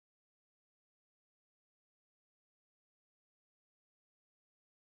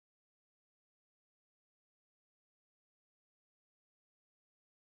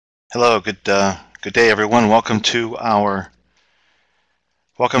Hello, good day, everyone. Welcome to our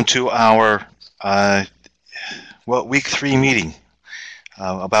week 3 meeting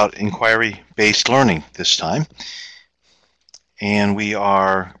about inquiry-based learning this time, and we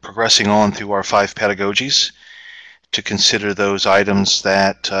are progressing on through our 5 pedagogies to consider those items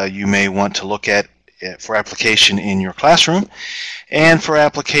that you may want to look at for application in your classroom and for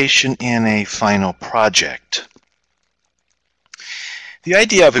application in a final project. The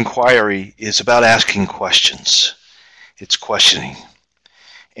idea of inquiry is about asking questions. It's questioning.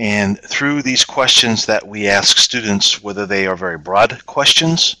 And through these questions that we ask students, whether they are very broad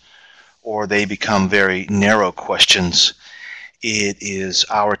questions or they become very narrow questions, it is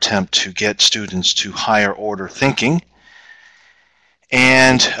our attempt to get students to higher order thinking.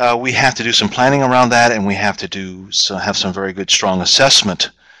 And we have to do some planning around that, and we have to have some very good, strong assessment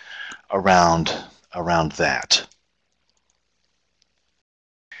around that.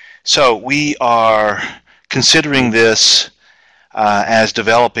 So we are considering this as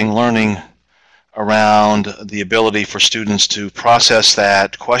developing learning around the ability for students to process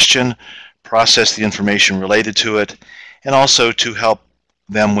that question, process the information related to it, and also to help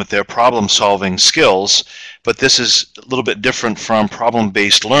them with their problem-solving skills. But this is a little bit different from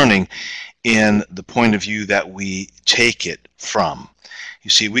problem-based learning in the point of view that we take it from. You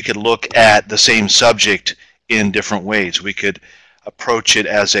see, we could look at the same subject in different ways. We could approach it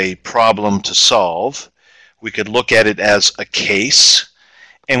as a problem to solve. We could look at it as a case,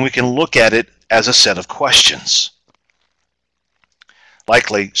 and we can look at it as a set of questions.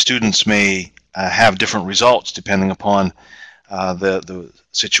 Likely, students may have different results depending upon the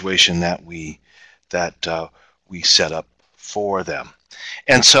situation that we set up for them.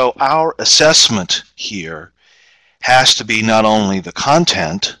 And so our assessment here has to be not only the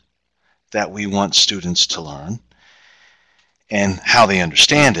content that we want students to learn and how they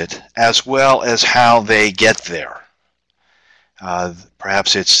understand it, as well as how they get there.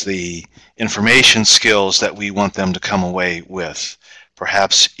 Perhaps it's the information skills that we want them to come away with.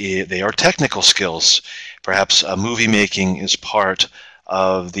 Perhaps they are technical skills. Perhaps movie making is part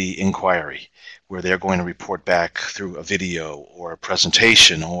of the inquiry, where they're going to report back through a video or a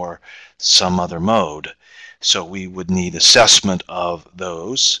presentation or some other mode. So we would need assessment of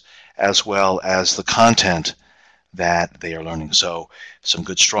those, as well as the content that they are learning. So some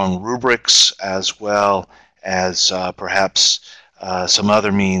good strong rubrics, as well as perhaps some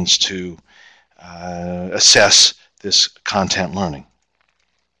other means to assess this content learning.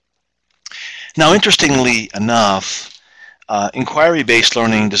 Now, interestingly enough, inquiry-based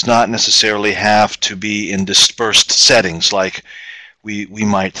learning does not necessarily have to be in dispersed settings like we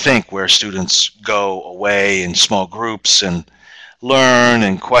might think, where students go away in small groups and learn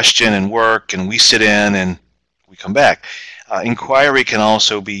and question and work, and we sit in and we come back. Inquiry can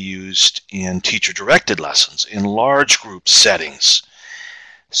also be used in teacher-directed lessons, in large group settings.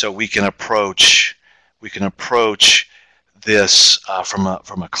 So we can approach this from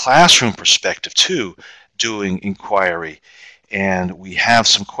a classroom perspective too, doing inquiry. And we have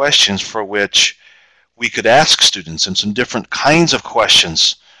some questions for which we could ask students, and some different kinds of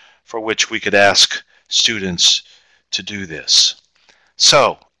questions for which we could ask students to do this.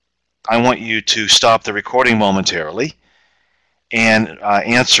 So I want you to stop the recording momentarily and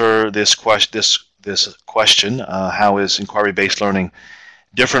answer this question, how is inquiry-based learning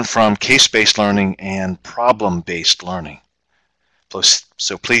different from case-based learning and problem-based learning?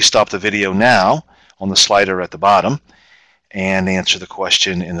 So please stop the video now on the slider at the bottom and answer the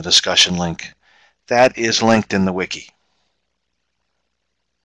question in the discussion link that is linked in the wiki.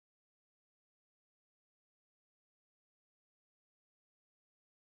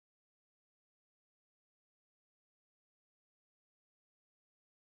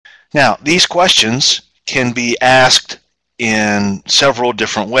 Now, these questions can be asked in several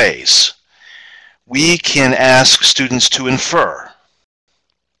different ways. We can ask students to infer.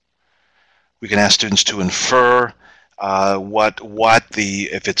 We can ask students to infer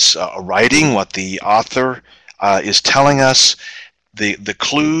if it's a writing, what the author is telling us. The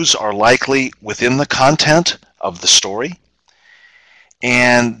clues are likely within the content of the story.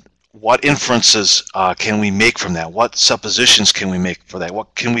 And what inferences can we make from that? What suppositions can we make for that?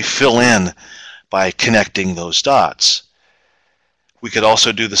 What can we fill in by connecting those dots? We could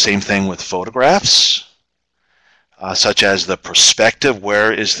also do the same thing with photographs, such as the perspective.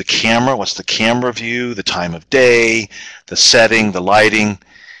 Where is the camera? What's the camera view? The time of day, the setting, the lighting.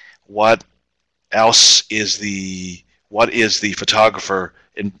 What is the photographer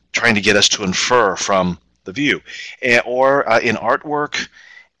trying to get us to infer from the view? Or in artwork,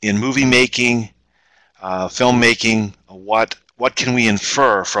 in movie making, filmmaking, what what can we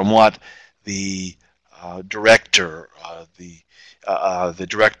infer from what the director, the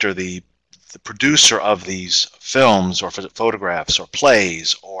producer of these films or photographs or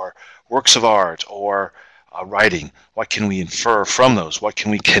plays or works of art or writing, what can we infer from those? What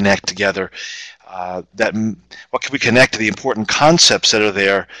can we connect together? What can we connect to the important concepts that are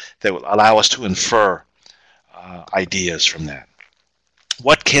there that will allow us to infer ideas from that?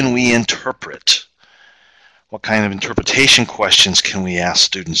 What can we interpret? What kind of interpretation questions can we ask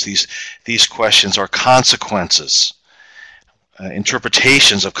students? These questions are consequences,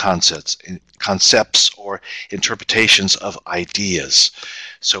 interpretations of concepts or interpretations of ideas.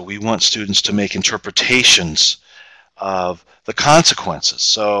 So we want students to make interpretations of the consequences.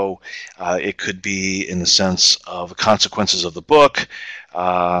 So it could be in the sense of the consequences of the book.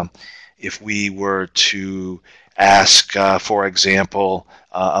 If we were to ask, for example,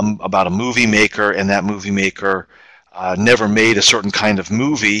 about a movie maker, and that movie maker never made a certain kind of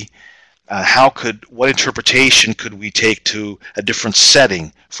movie, what interpretation could we take to a different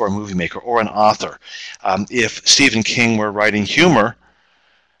setting for a movie maker or an author? If Stephen King were writing humor,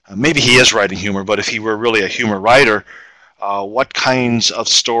 maybe he is writing humor, but if he were really a humor writer, what kinds of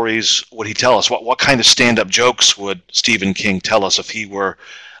stories would he tell us? What kind of stand-up jokes would Stephen King tell us if he were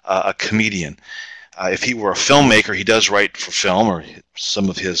a comedian? If he were a filmmaker, he does write for film, or some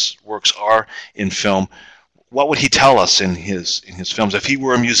of his works are in film. What would he tell us in his films? If he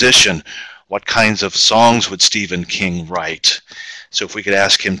were a musician, what kinds of songs would Stephen King write? So if we could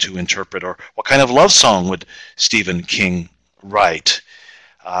ask him to interpret, or what kind of love song would Stephen King write?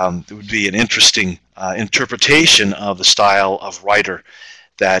 It would be an interesting interpretation of the style of writer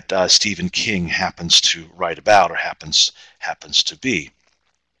that Stephen King happens to write about or happens to be.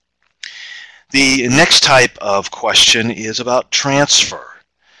 The next type of question is about transfer.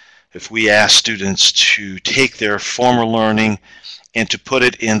 If we ask students to take their former learning and to put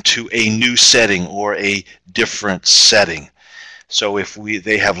it into a new setting or a different setting. So if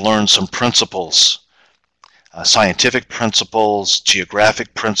they have learned some principles, scientific principles,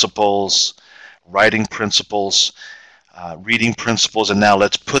 geographic principles, writing principles, reading principles, and now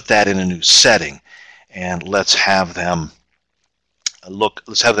let's put that in a new setting, and let's have them look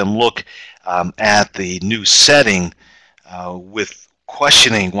at the new setting with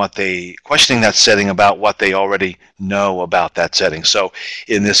questioning that setting about what they already know about that setting. So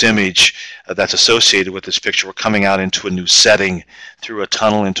in this image that's associated with this picture, we're coming out into a new setting, through a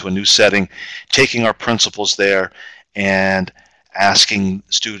tunnel into a new setting, taking our principles there and asking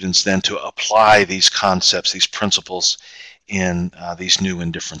students then to apply these concepts, these principles in these new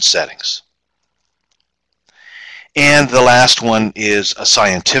and different settings. And the last one is a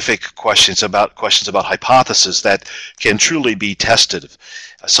scientific questions about hypotheses that can truly be tested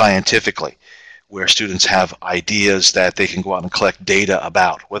scientifically, where students have ideas that they can go out and collect data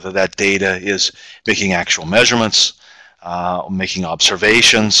about, whether that data is making actual measurements, making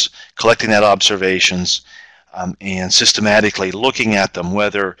observations, collecting that observations, and systematically looking at them,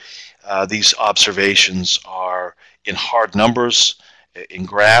 whether these observations are in hard numbers, in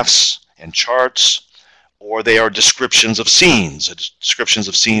graphs and charts, or they are descriptions of scenes. Descriptions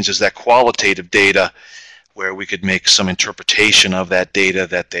of scenes is that qualitative data where we could make some interpretation of that data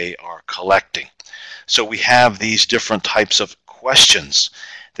that they are collecting. So we have these different types of questions.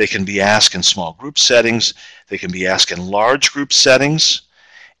 They can be asked in small group settings, they can be asked in large group settings,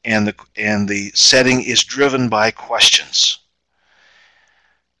 and the setting is driven by questions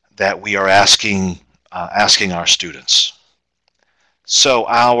that we are asking our students. So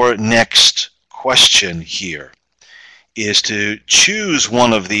our next question here is to choose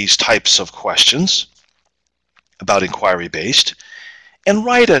one of these types of questions about inquiry-based and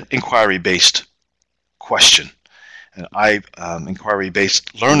write an inquiry-based question, an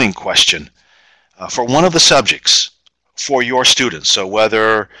inquiry-based learning question for one of the subjects for your students. So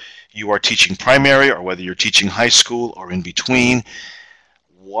whether you are teaching primary or whether you're teaching high school or in between,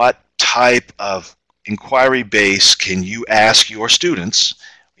 what type of inquiry base can you ask your students,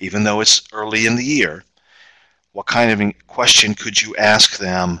 even though it's early in the year? What kind of question could you ask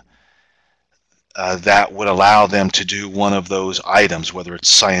them that would allow them to do one of those items, whether it's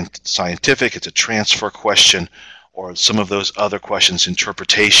scientific, it's a transfer question, or some of those other questions,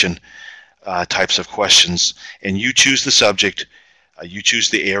 interpretation types of questions, and you choose the subject, you choose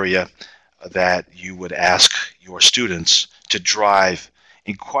the area that you would ask your students to drive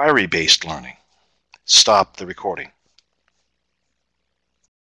inquiry-based learning. Stop the recording.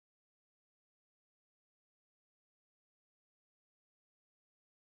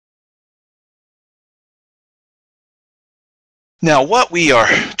 Now, what we are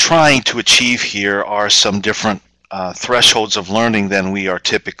trying to achieve here are some different thresholds of learning than we are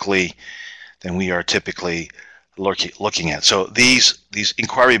typically looking at. So these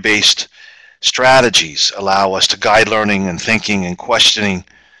inquiry-based strategies allow us to guide learning and thinking and questioning.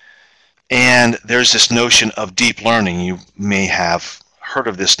 And there's this notion of deep learning. You may have heard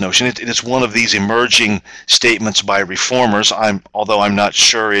of this notion. It is one of these emerging statements by reformers. Although I'm not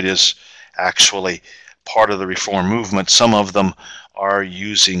sure it is actually part of the reform movement, some of them are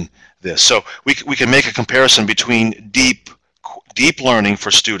using this. So we can make a comparison between deep learning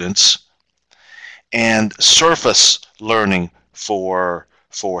for students and surface learning for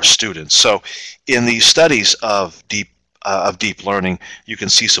students. So in these studies of deep learning, you can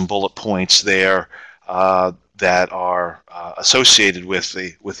see some bullet points there that are associated with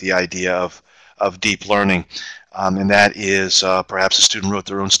the idea of deep learning, and that is perhaps a student wrote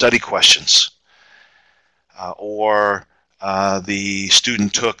their own study questions, or the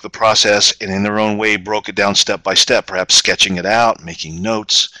student took the process and in their own way broke it down step by step, perhaps sketching it out, making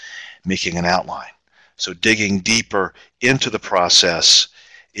notes, making an outline. So digging deeper into the process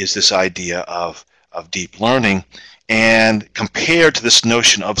is this idea of deep learning, and compared to this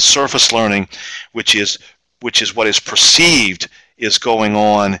notion of surface learning, which is what is perceived is going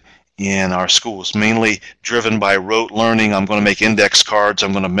on in our schools, mainly driven by rote learning. I'm going to make index cards,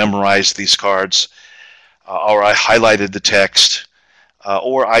 I'm going to memorize these cards, or I highlighted the text,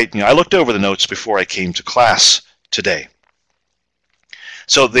 or I looked over the notes before I came to class today.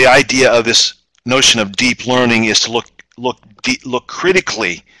 So the idea of this notion of deep learning is to look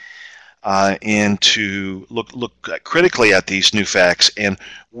critically critically at these new facts and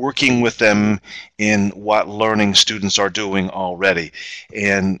working with them in what learning students are doing already.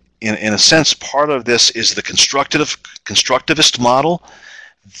 And in a sense, part of this is the constructivist model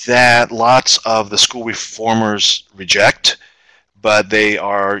that lots of the school reformers reject, but they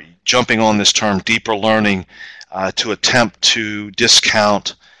are jumping on this term deeper learning to attempt to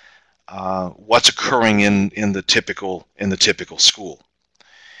discount what's occurring in the typical school.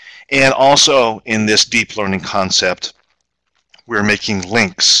 And also in this deep learning concept, we're making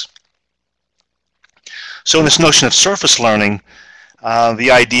links. So in this notion of surface learning, the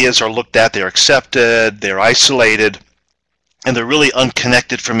ideas are looked at, they're accepted, they're isolated, and they're really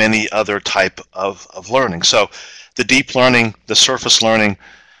unconnected from any other type of learning. So the deep learning, the surface learning,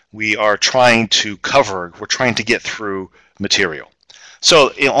 we are trying to cover, we're trying to get through material. So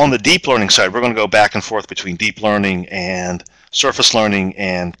on the deep learning side, we're going to go back and forth between deep learning and surface learning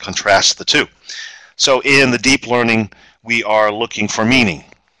and contrast the two. So in the deep learning, we are looking for meaning.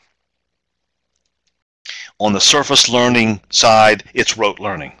 On the surface learning side, it's rote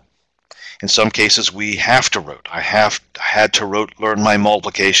learning. In some cases, we have to rote. I had to learn my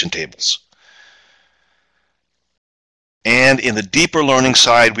multiplication tables. And in the deeper learning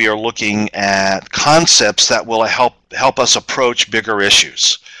side, we are looking at concepts that will help us approach bigger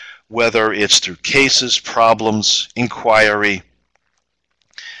issues, whether it's through cases, problems, inquiry,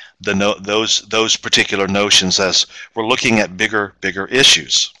 those particular notions as we're looking at bigger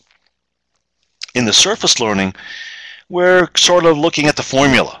issues. In the surface learning, we're sort of looking at the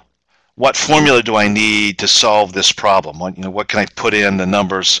formula. What formula do I need to solve this problem? What can I put in the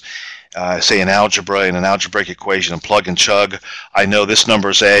numbers, say in algebra, in an algebraic equation, and plug and chug? I know this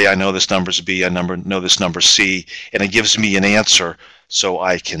number's A, I know this number's B, I know this number's C, and it gives me an answer so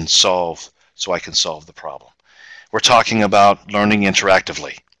I can solve the problem. We're talking about learning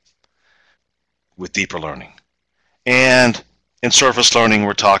interactively with deeper learning. And in surface learning,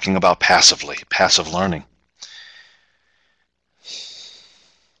 we're talking about passive learning.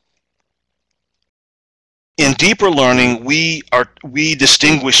 In deeper learning, we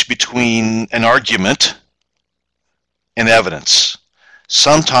distinguish between an argument and evidence.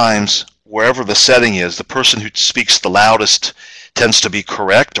 Sometimes, wherever the setting is, the person who speaks the loudest tends to be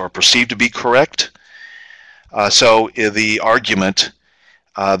correct or perceived to be correct. So the argument,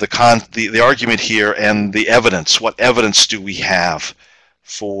 the argument here and the evidence. What evidence do we have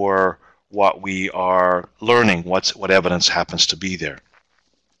for what we are learning? What evidence happens to be there?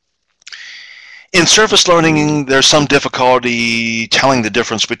 In surface learning, there's some difficulty telling the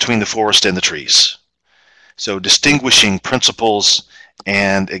difference between the forest and the trees. So distinguishing principles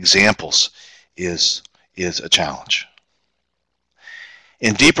and examples is a challenge.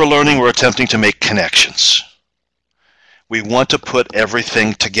 In deeper learning, we're attempting to make connections. We want to put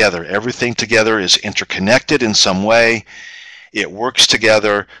everything together. Everything together is interconnected in some way. It works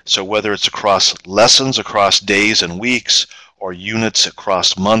together, so whether it's across lessons, across days and weeks, or units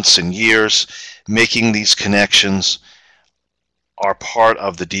across months and years, making these connections are part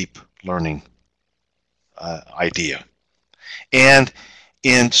of the deep learning idea. And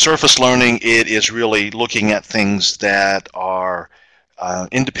In surface learning, it is really looking at things that are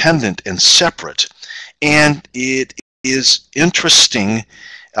independent and separate. And it is interesting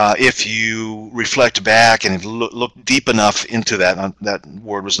if you reflect back and look deep enough into that. That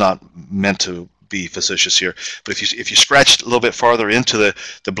word was not meant to be facetious here, but if you scratch a little bit farther into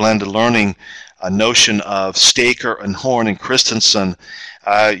the blended learning notion of Staker and Horn and Christensen,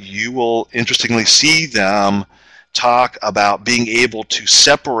 you will interestingly see them talk about being able to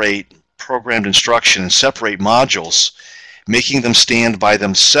separate programmed instruction and separate modules, making them stand by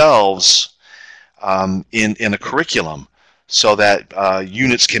themselves in a curriculum so that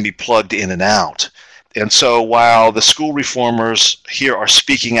units can be plugged in and out. And so while the school reformers here are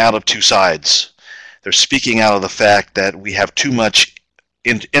speaking out of two sides, they're speaking out of the fact that we have too much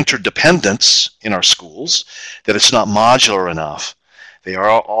interdependence in our schools, that it's not modular enough. They are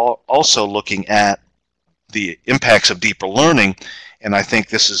also looking at the impacts of deeper learning, and I think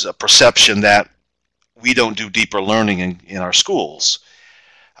this is a perception that we don't do deeper learning in our schools.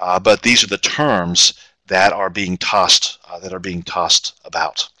 But these are the terms that are being tossed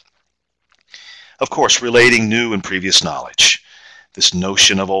about. Of course, relating new and previous knowledge. This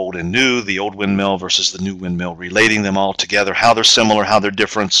notion of old and new, the old windmill versus the new windmill, relating them all together, how they're similar, how they're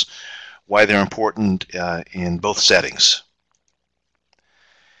different, why they're important in both settings.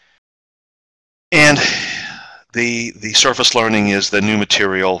 And the surface learning is the new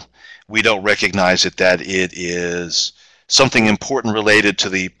material. We don't recognize it, that it is something important related to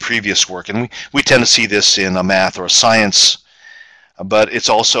the previous work. And we tend to see this in a math or a science, but it's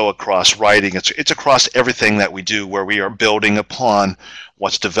also across writing. It's across everything that we do, where we are building upon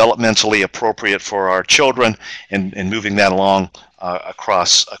what's developmentally appropriate for our children and moving that along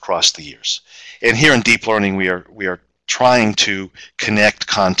across the years. And here in deep learning, we are trying to connect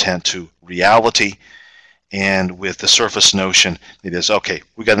content to reality. And with the surface notion, it is, okay,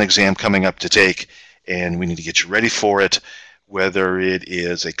 we got an exam coming up to take, and we need to get you ready for it, whether it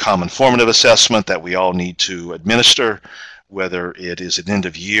is a common formative assessment that we all need to administer, whether it is an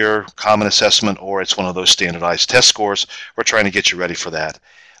end-of-year common assessment, or it's one of those standardized test scores. We're trying to get you ready for that,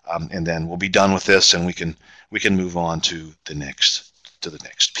 and then we'll be done with this, and we can move on to the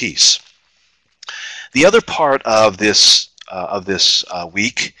next piece. The other part of this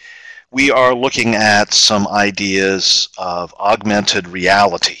week, we are looking at some ideas of augmented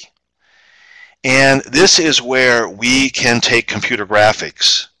reality. And this is where we can take computer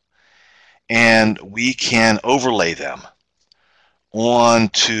graphics and we can overlay them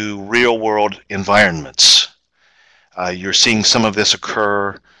onto real-world environments. You're seeing some of this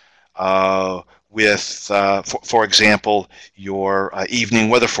occur with, for example, your evening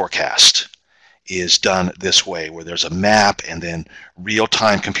weather forecast is done this way, where there's a map and then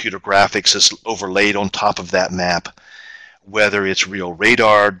real-time computer graphics is overlaid on top of that map, whether it's real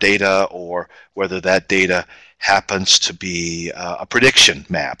radar data or whether that data happens to be a prediction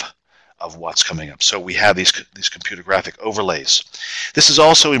map of what's coming up. So we have these computer graphic overlays. This is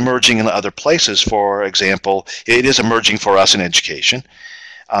also emerging in other places. For example, it is emerging for us in education,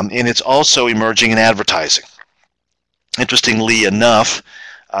 and it's also emerging in advertising. Interestingly enough,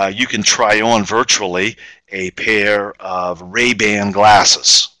 you can try on virtually a pair of Ray-Ban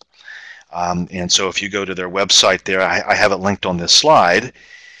glasses. And so if you go to their website there, I have it linked on this slide,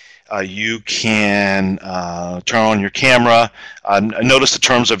 you can turn on your camera. Notice the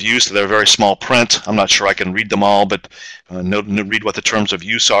terms of use. They're very small print. I'm not sure I can read them all, but read what the terms of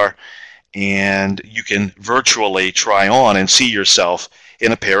use are. And you can virtually try on and see yourself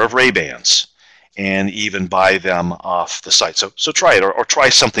in a pair of Ray-Bans, and even buy them off the site. So try it, or try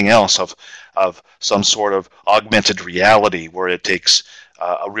something else of some sort of augmented reality where it takes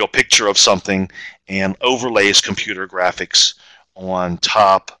a real picture of something and overlays computer graphics on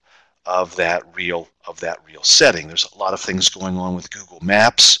top of that real setting. There's a lot of things going on with Google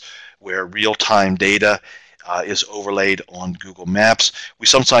Maps, where real-time data is overlaid on Google Maps. We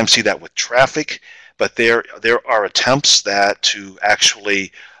sometimes see that with traffic, but there are attempts to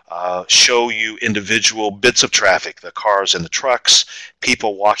actually show you individual bits of traffic, the cars and the trucks,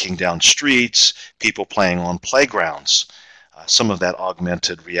 people walking down streets, people playing on playgrounds. Some of that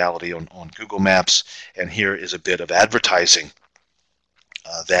augmented reality on Google Maps. And here is a bit of advertising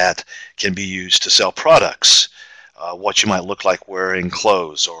that can be used to sell products, what you might look like wearing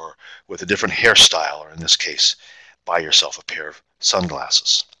clothes or with a different hairstyle, or in this case, buy yourself a pair of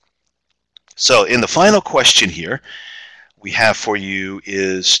sunglasses. So in the final question here we have for you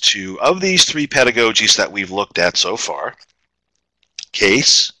is of these three pedagogies that we've looked at so far,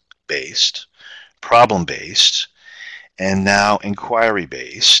 case-based, problem-based, and now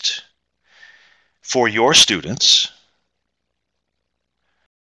inquiry-based, for your students,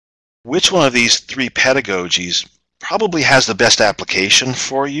 which one of these three pedagogies probably has the best application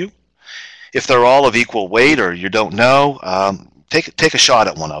for you. If they're all of equal weight or you don't know, take a shot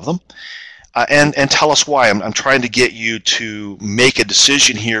at one of them. And tell us why. I'm trying to get you to make a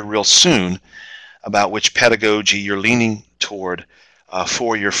decision here real soon about which pedagogy you're leaning toward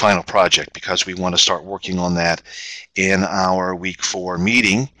for your final project, because we want to start working on that in our week 4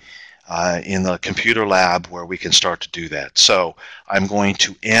 meeting in the computer lab, where we can start to do that. So I'm going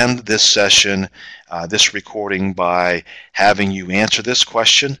to end this session, this recording, by having you answer this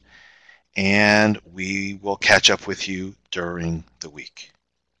question, and we will catch up with you during the week.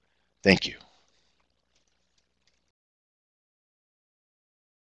 Thank you.